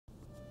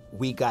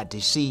we got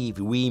deceived,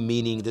 we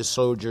meaning the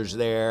soldiers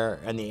there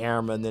and the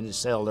airmen and the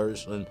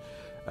sailors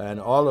and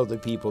all of the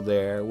people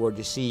there were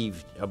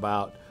deceived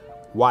about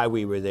why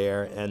we were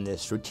there, and the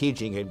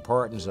strategic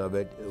importance of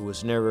it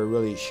was never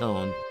really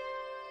shown.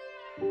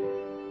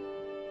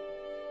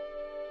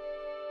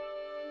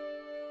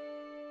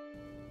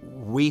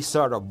 We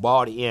sort of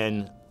bought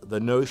in the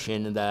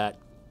notion that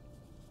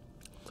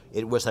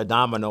it was a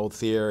domino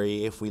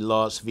theory. If we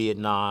lost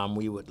Vietnam,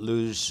 we would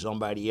lose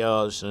somebody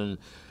else, and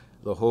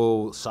the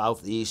whole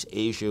Southeast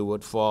Asia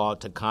would fall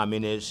to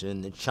communists,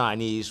 and the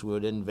Chinese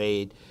would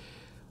invade.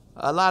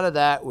 A lot of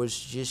that was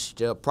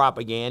just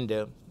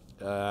propaganda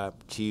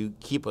to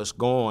keep us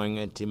going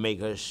and to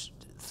make us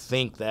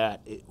think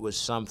that it was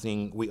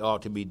something we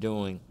ought to be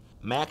doing.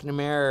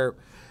 McNamara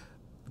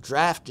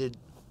drafted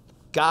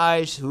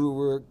guys who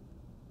were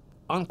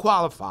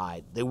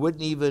unqualified. They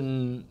wouldn't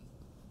even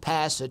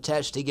pass a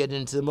test to get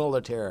into the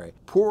military.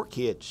 Poor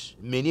kids,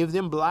 many of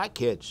them black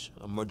kids,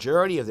 a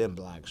majority of them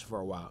blacks for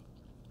a while.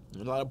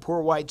 And a lot of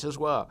poor whites as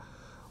well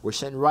were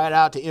sent right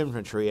out to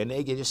infantry, and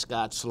they just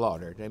got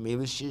slaughtered. I mean, it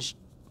was just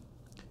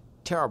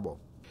terrible.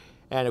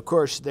 And of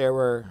course, there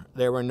were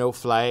no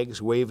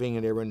flags waving,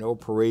 and there were no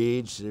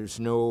parades. There's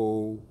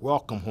no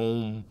welcome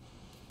home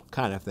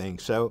kind of thing.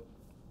 So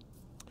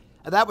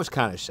that was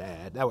kind of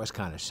sad. That was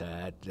kind of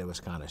sad. That was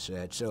kind of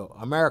sad. So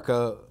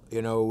America,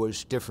 you know,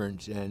 was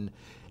different, and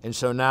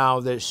so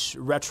now this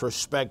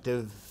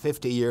retrospective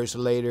 50 years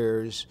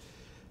later is,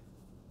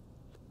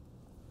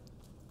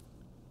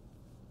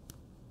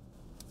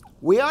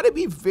 we ought to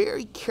be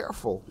very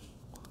careful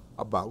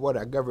about what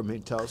our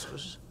government tells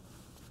us.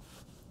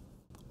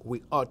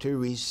 We ought to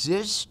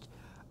resist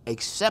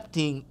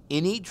accepting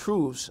any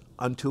truths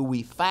until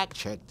we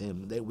fact-check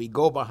them, that we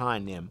go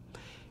behind them.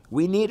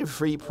 We need a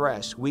free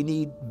press. We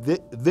need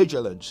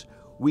vigilance.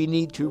 We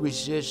need to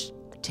resist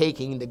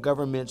taking the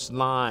government's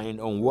line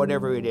on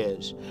whatever it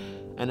is.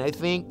 And I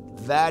think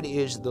that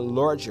is the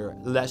larger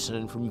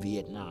lesson from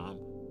Vietnam.